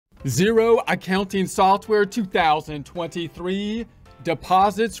Xero Accounting Software 2023,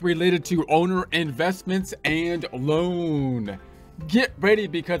 deposits related to owner investments and loan. Get ready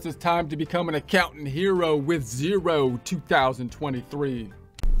because it's time to become an accountant hero with Xero 2023.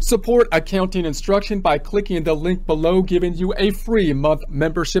 Support accounting instruction by clicking the link below, giving you a free month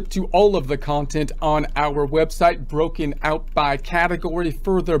membership to all of the content on our website, broken out by category,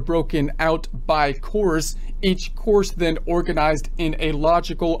 further broken out by course. Each course then organized in a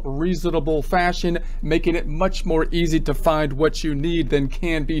logical, reasonable fashion, making it much more easy to find what you need than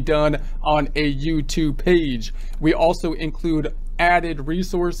can be done on a YouTube page. We also include added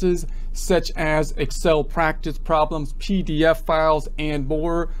resources such as Excel practice problems, PDF files, and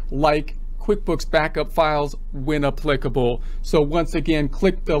more, like QuickBooks backup files when applicable. So once again,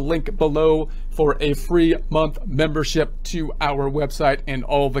 click the link below for a free month membership to our website and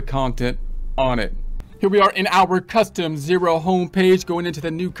all the content on it. Here we are in our custom Xero homepage, going into the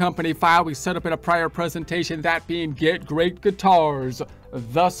new company file we set up in a prior presentation, that being Get Great Guitars.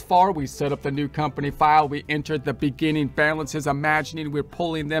 Thus far, we set up the new company file. We entered the beginning balances, imagining we're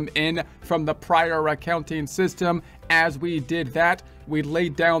pulling them in from the prior accounting system. As we did that, we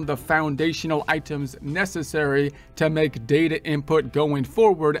laid down the foundational items necessary to make data input going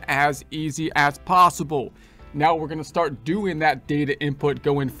forward as easy as possible. Now we're going to start doing that data input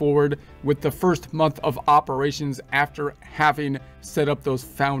going forward with the first month of operations after having set up those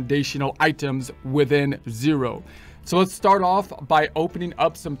foundational items within Xero. So let's start off by opening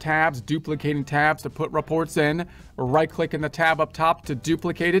up some tabs, duplicating tabs to put reports in. Right-click in the tab up top to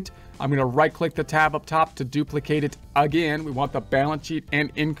duplicate it. I'm going to right-click the tab up top to duplicate it again. We want the balance sheet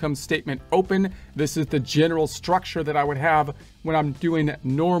and income statement open. This is the general structure that I would have when I'm doing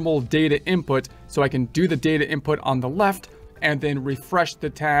normal data input. So I can do the data input on the left and then refresh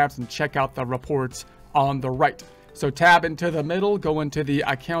the tabs and check out the reports on the right. So tab into the middle, go into the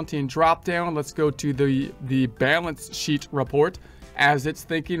accounting dropdown. Let's go to the balance sheet report. As it's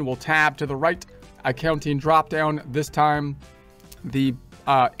thinking, we'll tab to the right, accounting dropdown. This time, the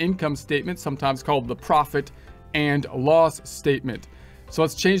income statement, sometimes called the profit and loss statement. So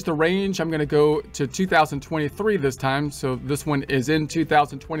let's change the range. I'm going to go to 2023 this time. So this one is in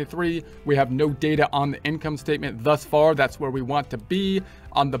 2023. We have no data on the income statement thus far. That's where we want to be.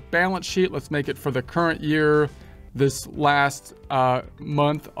 On the balance sheet, let's make it for the current year. This last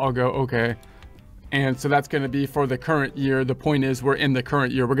month, I'll go, okay. And so that's going to be for the current year. The point is we're in the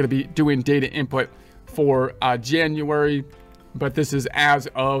current year. We're going to be doing data input for January, but this is as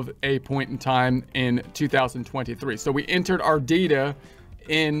of a point in time in 2023. So we entered our data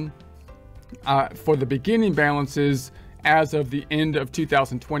in for the beginning balances as of the end of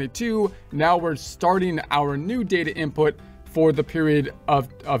 2022. Now we're starting our new data input for the period of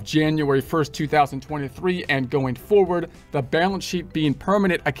January 1st, 2023 and going forward. The balance sheet, being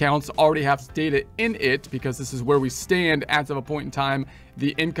permanent accounts, already has data in it because this is where we stand as of a point in time.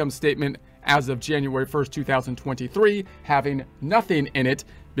 The income statement as of January 1st, 2023, having nothing in it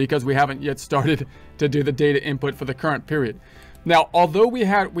because we haven't yet started to do the data input for the current period. Now, although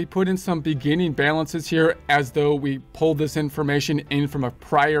we put in some beginning balances here as though we pulled this information in from a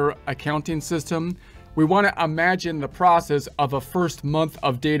prior accounting system, we want to imagine the process of a first month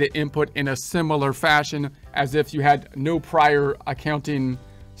of data input in a similar fashion as if you had no prior accounting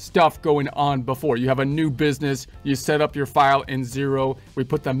stuff going on before. You have a new business, you set up your file in Xero, we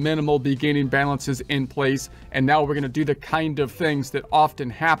put the minimal beginning balances in place, and now we're going to do the kind of things that often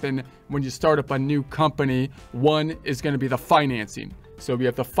happen when you start up a new company. One is going to be the financing. So we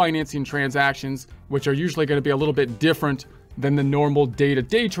have the financing transactions, which are usually going to be a little bit different than the normal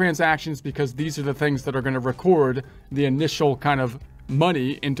day-to-day transactions because these are the things that are going to record the initial kind of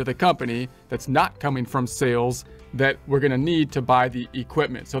money into the company that's not coming from sales that we're going to need to buy the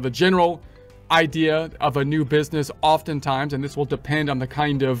equipment. So the general idea of a new business oftentimes, and this will depend on the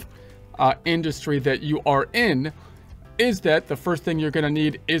kind of industry that you are in, is that the first thing you're going to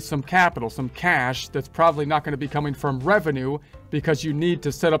need is some capital, some cash that's probably not going to be coming from revenue because you need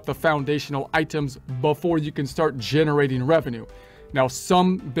to set up the foundational items before you can start generating revenue. Now,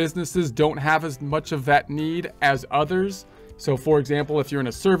 some businesses don't have as much of that need as others. So for example, if you're in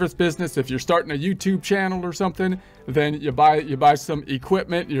a service business, if you're starting a YouTube channel or something, then you buy some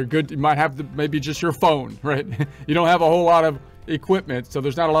equipment, you're good. You might have maybe just your phone, right? You don't have a whole lot of equipment, so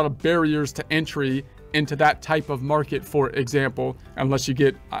there's not a lot of barriers to entry into that type of market, for example, unless you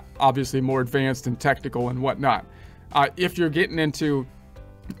get obviously more advanced and technical and whatnot. If you're getting into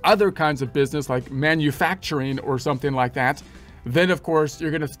other kinds of business like manufacturing or something like that, then of course you're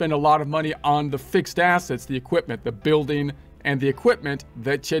going to spend a lot of money on the fixed assets, the equipment, the building and the equipment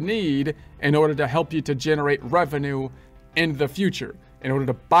that you need in order to help you to generate revenue in the future. In order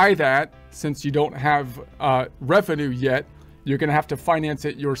to buy that, since you don't have revenue yet, you're going to have to finance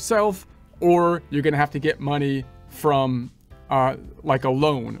it yourself, or you're going to have to get money from like a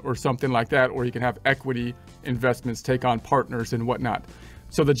loan or something like that, or you can have equity investments, take on partners and whatnot.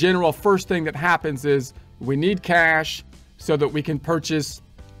 So the general first thing that happens is we need cash so that we can purchase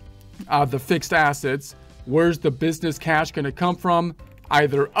the fixed assets. Where's the business cash going to come from?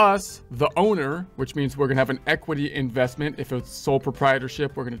 Either us, the owner, which means we're going to have an equity investment. If it's sole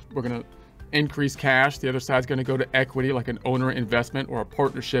proprietorship, we're going to increase cash. The other side's going to go to equity, like an owner investment or a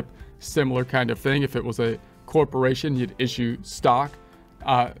partnership, similar kind of thing. If it was a corporation, you'd issue stock.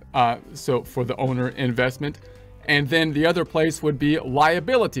 So for the owner investment. And then the other place would be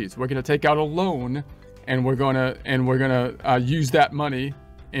liabilities. We're going to take out a loan, and we're going to use that money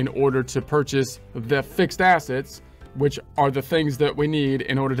in order to purchase the fixed assets, which are the things that we need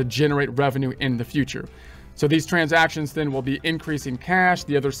in order to generate revenue in the future. So these transactions then will be increasing cash,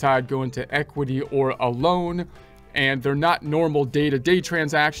 the other side go into equity or a loan, and they're not normal day-to-day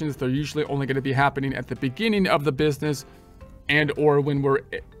transactions. They're usually only going to be happening at the beginning of the business and or when we're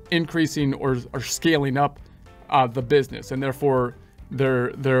increasing or scaling up the business, and therefore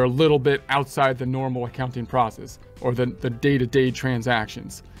they're a little bit outside the normal accounting process or the day-to-day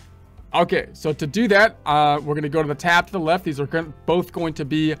transactions. Okay, so to do that, we're going to go to the tab to the left. These are both going to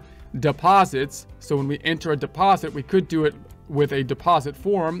be deposits. So when we enter a deposit, we could do it with a deposit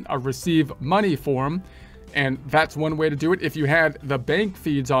form, a receive money form, and that's one way to do it. If you had the bank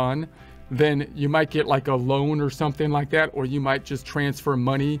feeds on, then you might get like a loan or something like that, or you might just transfer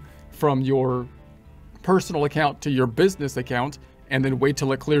money from your personal account to your business account and then wait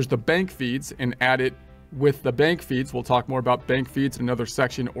till it clears the bank feeds and add it with the bank feeds. We'll talk more about bank feeds in another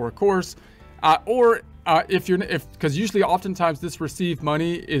section or a course. Because usually oftentimes this receive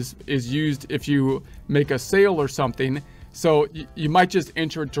money is used if you make a sale or something. So you might just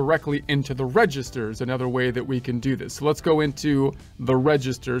enter it directly into the registers, another way that we can do this. So let's go into the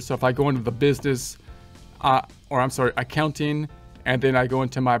register. So if I go into the business, accounting, and then I go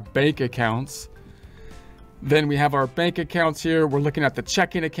into my bank accounts, then we have our bank accounts here. We're looking at the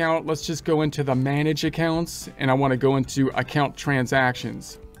checking account. Let's just go into the manage accounts, and I want to go into account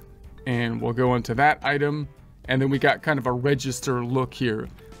transactions, and we'll go into that item. And then we got kind of a register look here.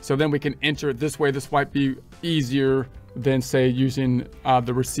 So then we can enter it this way. This might be easier than say using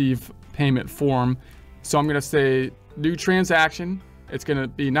the receive payment form. So I'm going to say new transaction. It's going to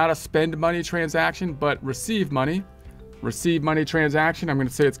be not a spend money transaction, but receive money transaction. I'm going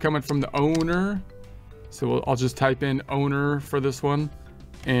to say it's coming from the owner. So I'll just type in owner for this one,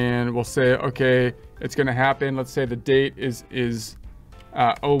 and we'll say, okay, it's going to happen. Let's say the date is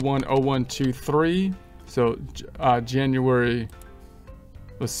 01/01/23. So January,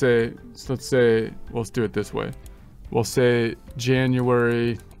 let's do it this way. We'll say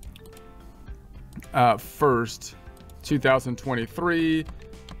January 1st, 2023.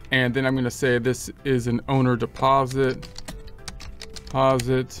 And then I'm going to say this is an owner deposit.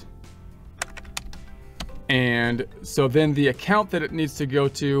 And so then the account that it needs to go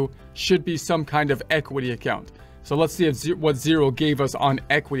to should be some kind of equity account. So let's see if what Xero gave us on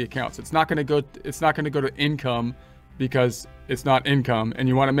equity accounts. It's not going to go to income, because it's not income. And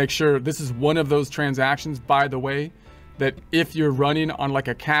you want to make sure this is one of those transactions, by the way, that if you're running on like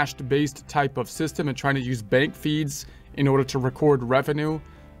a cash-based type of system and trying to use bank feeds in order to record revenue,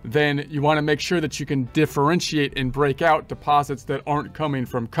 then you want to make sure that you can differentiate and break out deposits that aren't coming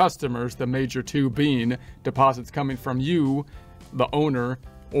from customers, the major two being deposits coming from you, the owner,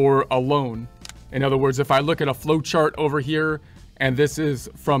 or a loan. In other words, if I look at a flow chart over here, and this is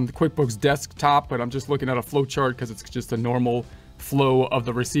from the QuickBooks Desktop, but I'm just looking at a flow chart because it's just a normal flow of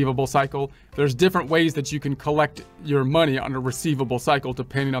the receivable cycle. There's different ways that you can collect your money on a receivable cycle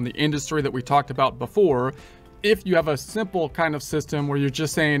depending on the industry that we talked about before. If you have a simple kind of system where you're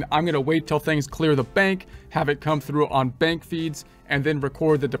just saying, I'm going to wait till things clear the bank, have it come through on bank feeds, and then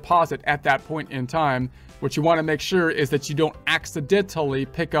record the deposit at that point in time, what you want to make sure is that you don't accidentally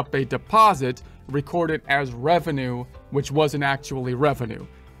pick up a deposit, record it as revenue, which wasn't actually revenue.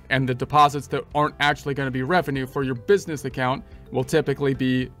 And the deposits that aren't actually going to be revenue for your business account will typically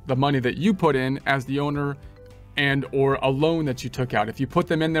be the money that you put in as the owner and or a loan that you took out. If you put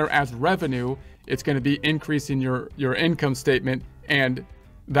them in there as revenue, it's going to be increasing your income statement, and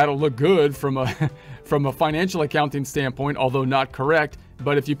that'll look good from a financial accounting standpoint, although not correct.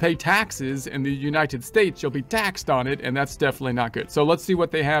 But if you pay taxes in the United States, you'll be taxed on it, and that's definitely not good. So let's see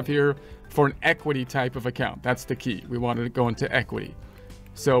what they have here for an equity type of account. That's the key. We wanted to go into equity.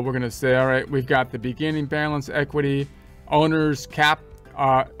 So we're going to say, all right, we've got the beginning balance equity, owner's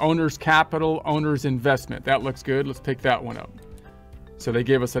capital, owner's investment. That looks good. Let's pick that one up. So they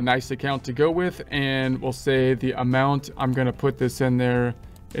gave us a nice account to go with, and we'll say the amount, I'm going to put this in there.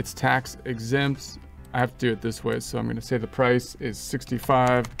 It's tax exempt. I have to do it this way. So I'm going to say the price is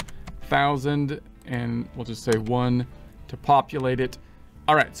 65,000, and we'll just say 1 to populate it.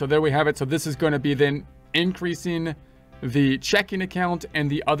 All right, so there we have it. So this is going to be then increasing the checking account,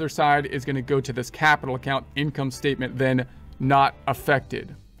 and the other side is going to go to this capital account. Income statement then not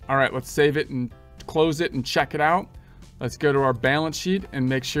affected. All right, let's save it and close it and check it out. Let's go to our balance sheet and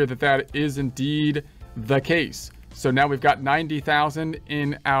make sure that that is indeed the case. So now we've got 90,000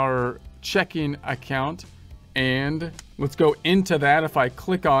 in our checking account, and let's go into that. If I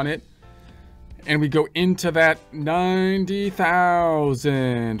click on it and we go into that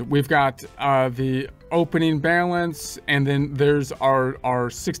 90,000, we've got the opening balance, and then there's our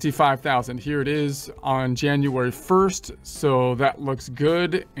 65,000. Here it is on January 1st. So that looks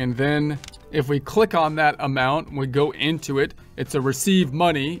good. And then if we click on that amount, we go into it, it's a receive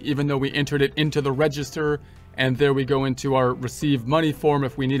money, even though we entered it into the register. And there we go into our receive money form.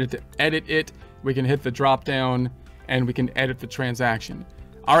 If we needed to edit it, we can hit the drop down and we can edit the transaction.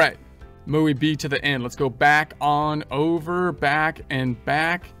 All right, MOE B to the end. Let's go back on over, back and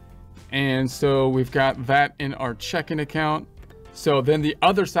back. And so we've got that in our checking account. So then the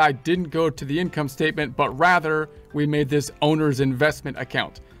other side didn't go to the income statement, but rather we made this owner's investment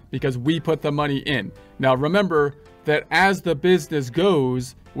account because we put the money in. Now remember that as the business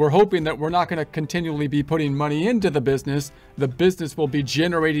goes, we're hoping that we're not going to continually be putting money into the business. The business will be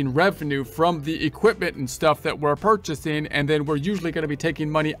generating revenue from the equipment and stuff that we're purchasing, and then we're usually going to be taking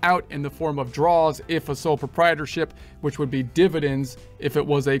money out in the form of draws if a sole proprietorship, which would be dividends if it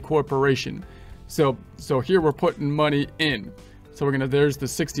was a corporation. So here we're putting money in. So we're gonna, there's the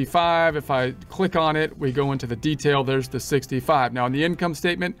 65. If I click on it, we go into the detail, there's the 65. Now in the income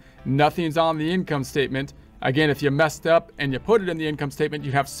statement, nothing's on the income statement. Again, if you messed up and you put it in the income statement,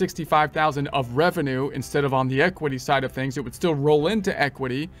 you have 65,000 of revenue instead of on the equity side of things. It would still roll into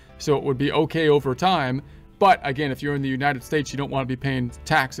equity, so it would be okay over time. But again, if you're in the United States, you don't want to be paying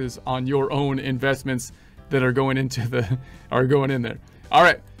taxes on your own investments that are going into the are going in there. All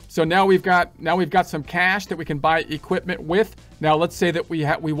right. So now we've got some cash that we can buy equipment with. Now let's say that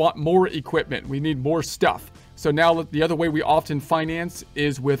we want more equipment. We need more stuff. So now the other way we often finance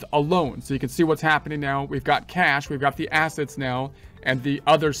is with a loan. So you can see what's happening now. We've got cash, we've got the assets now, and the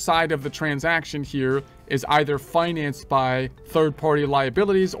other side of the transaction here is either financed by third-party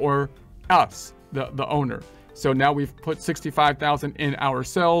liabilities or us, the owner. So now we've put 65,000 in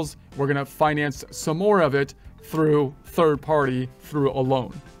ourselves. We're gonna finance some more of it through third party, through a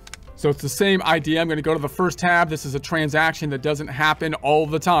loan. So it's the same idea. I'm gonna go to the first tab. This is a transaction that doesn't happen all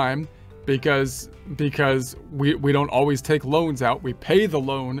the time, because we don't always take loans out. We pay the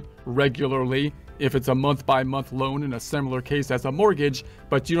loan regularly if it's a month-by-month loan in a similar case as a mortgage,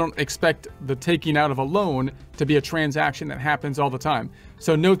 but you don't expect the taking out of a loan to be a transaction that happens all the time.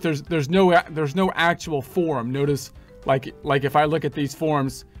 So note there's no actual form. Notice like if I look at these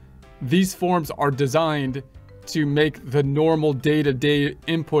forms are designed to make the normal day-to-day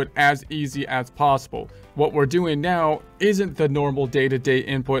input as easy as possible. What we're doing now isn't the normal day-to-day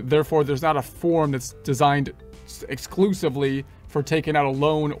input. Therefore, there's not a form that's designed exclusively for taking out a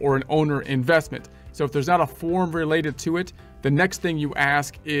loan or an owner investment. So if there's not a form related to it, the next thing you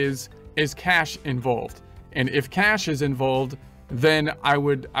ask is cash involved? And if cash is involved, then I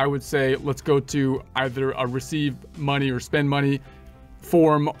would say let's go to either a receive money or spend money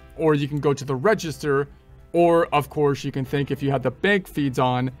form, or you can go to the register. Or, of course, you can think if you had the bank feeds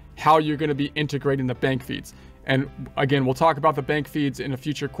on, how you're going to be integrating the bank feeds. And again, we'll talk about the bank feeds in a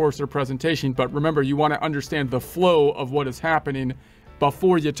future course or presentation. But remember, you want to understand the flow of what is happening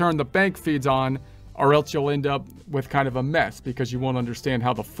before you turn the bank feeds on, or else you'll end up with kind of a mess because you won't understand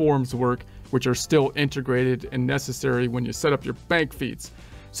how the forms work, which are still integrated and necessary when you set up your bank feeds.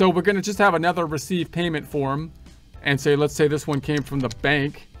 So we're going to just have another receive payment form and say, let's say this one came from the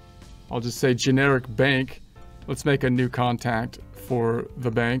bank. I'll just say generic bank. Let's make a new contact for the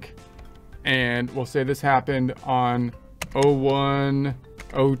bank. And we'll say this happened on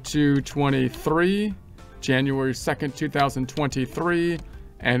 01/02/23, January 2nd, 2023.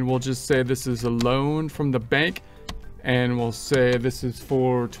 And we'll just say this is a loan from the bank. And we'll say this is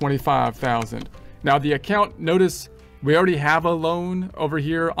for 25,000. Now the account, notice we already have a loan over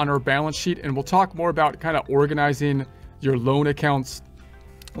here on our balance sheet. And we'll talk more about kind of organizing your loan accounts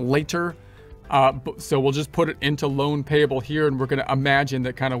later. So we'll just put it into loan payable here, and we're going to imagine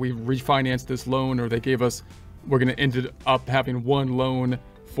that kind of we've refinanced this loan, or they gave us, we're going to end up having one loan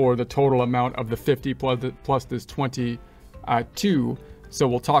for the total amount of the 50 plus this 22. So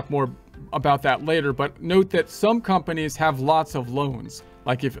we'll talk more about that later, but note that some companies have lots of loans.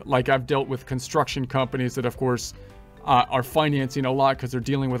 Like I've dealt with construction companies that of course are financing a lot because they're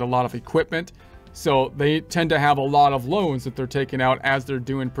dealing with a lot of equipment. So they tend to have a lot of loans that they're taking out as they're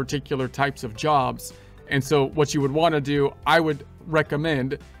doing particular types of jobs. And so what you would want to do, I would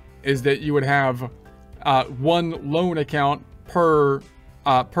recommend, is that you would have one loan account per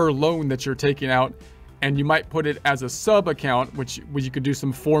loan that you're taking out, and you might put it as a sub account, which you could do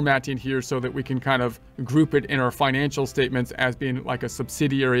some formatting here so that we can kind of group it in our financial statements as being like a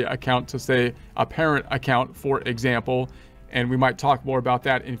subsidiary account to say a parent account, for example. And we might talk more about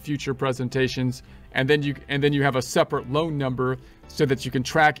that in future presentations. And then you have a separate loan number so that you can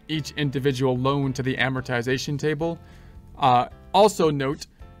track each individual loan to the amortization table. Also note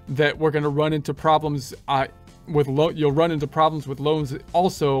that we're going to run into problems you'll run into problems with loans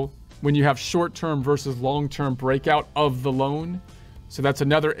also when you have short-term versus long-term breakout of the loan. So that's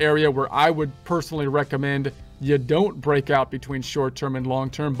another area where I would personally recommend you don't break out between short-term and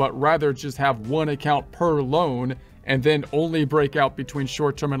long-term, but rather just have one account per loan, and then only break out between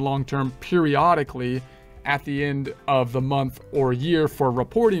short-term and long-term periodically at the end of the month or year for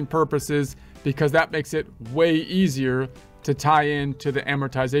reporting purposes, because that makes it way easier to tie in to the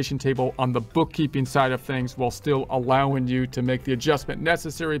amortization table on the bookkeeping side of things, while still allowing you to make the adjustment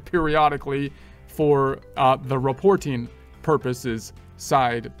necessary periodically for the reporting purposes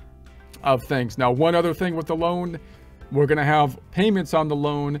side of things. Now, one other thing with the loan, we're going to have payments on the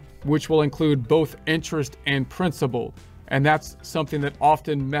loan, which will include both interest and principal. And that's something that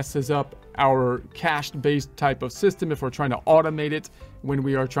often messes up our cash-based type of system if we're trying to automate it when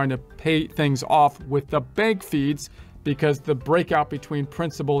we are trying to pay things off with the bank feeds, because the breakout between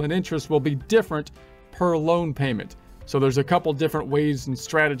principal and interest will be different per loan payment. So there's a couple different ways and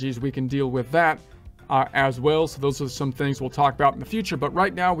strategies we can deal with that as well. So those are some things we'll talk about in the future. But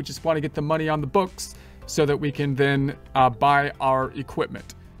right now, we just want to get the money on the books so that we can then buy our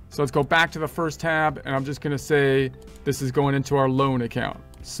equipment. So let's go back to the first tab, and I'm just going to say this is going into our loan account.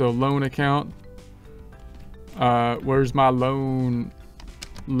 So loan account, where's my loan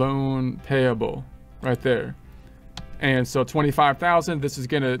payable? Right there. And so 25,000, this is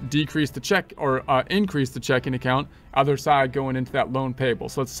going to decrease the check or increase the checking account. Other side going into that loan payable.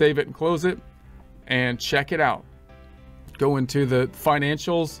 So let's save it and close it and check it out. Go into the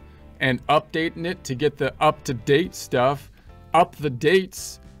financials and updating it to get the up-to-date stuff, up the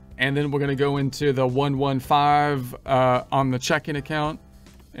dates, and then we're going to go into the 115 on the checking account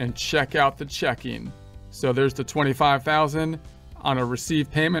and check out the checking. So there's the 25,000 on a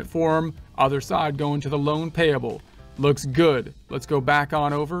received payment form. Other side going to the loan payable. Looks good. Let's go back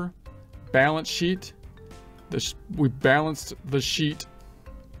on over. Balance sheet. We balanced the sheet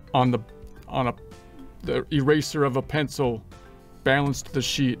on the eraser of a pencil. Balanced the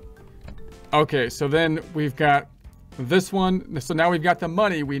sheet. Okay, so then we've got this one. So now we've got the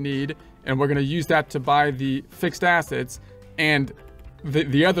money we need, and we're going to use that to buy the fixed assets. And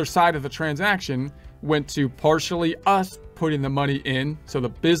the other side of the transaction went to partially us putting the money in. So the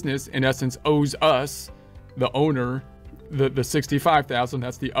business, in essence, owes us, the owner, the 65,000.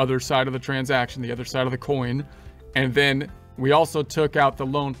 That's the other side of the transaction, the other side of the coin. And then we also took out the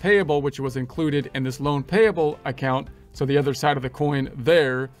loan payable, which was included in this loan payable account. So the other side of the coin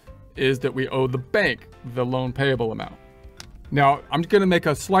there is that we owe the bank the loan payable amount. Now, I'm going to make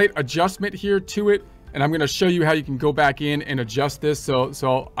a slight adjustment here to it, and I'm going to show you how you can go back in and adjust this.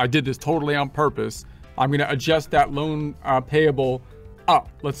 So I did this totally on purpose. I'm going to adjust that loan payable up.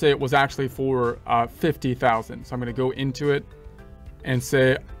 Let's say it was actually for 50,000. So I'm going to go into it and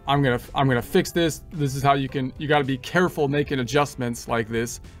say, I'm going to fix this. This is how you got to be careful making adjustments like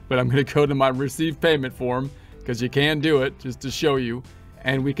this, but I'm going to go to my received payment form, because you can do it, just to show you.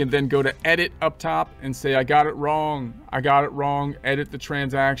 And we can then go to edit up top and say, I got it wrong. Edit the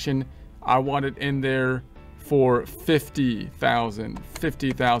transaction. I want it in there for 50,000.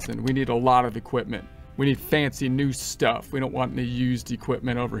 We need a lot of equipment. We need fancy new stuff. We don't want any used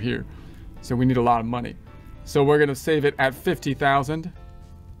equipment over here. So we need a lot of money. So we're going to save it at 50,000.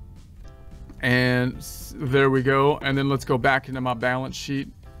 And there we go. And then let's go back into my balance sheet.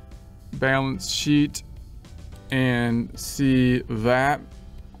 And see that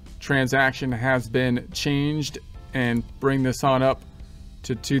transaction has been changed, and bring this on up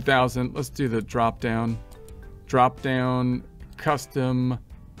to 2000. Let's do the drop down custom,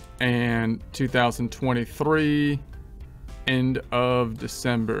 and 2023 end of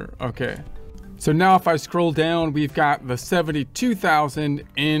December. Okay, so now if I scroll down, we've got the 72,000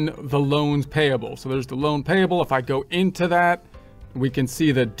 in the loans payable. So there's the loan payable. If I go into that, we can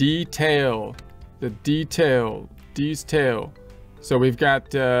see the detail. So we've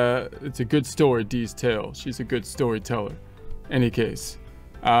got, it's a good story, Dee's tale. She's a good storyteller. Any case,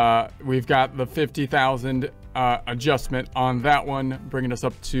 we've got the 50,000 adjustment on that one, bringing us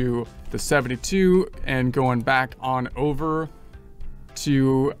up to the 72 and going back on over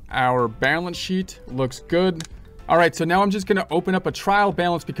to our balance sheet. Looks good. All right, so now I'm just gonna open up a trial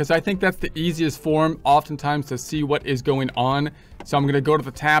balance because I think that's the easiest form oftentimes to see what is going on. So I'm gonna go to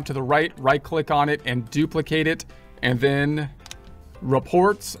the tab to the right click on it and duplicate it, and then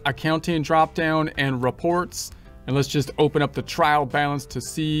reports, accounting drop down and reports. And let's just open up the trial balance to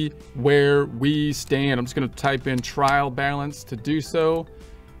see where we stand. I'm just gonna type in trial balance to do so.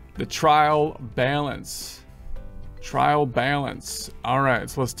 The trial balance. All right,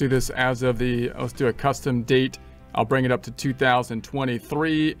 so let's do this as of let's do a custom date. I'll bring it up to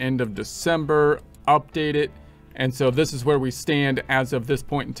 2023, end of December, update it. And so this is where we stand as of this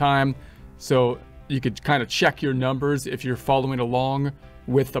point in time. So you could kind of check your numbers if you're following along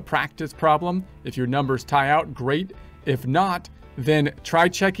with the practice problem. If your numbers tie out, great. If not, then try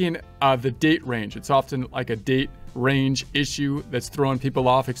checking the date range. It's often like a date range issue that's throwing people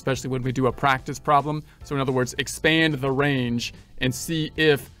off, especially when we do a practice problem. So in other words, expand the range and see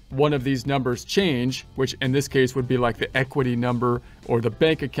if one of these numbers change, which in this case would be like the equity number or the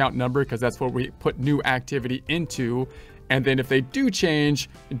bank account number, because that's what we put new activity into. And then if they do change,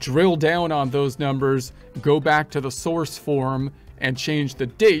 drill down on those numbers, go back to the source form and change the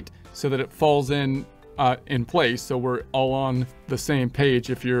date so that it falls in place. So we're all on the same page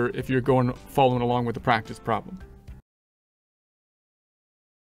if you're following along with the practice problem.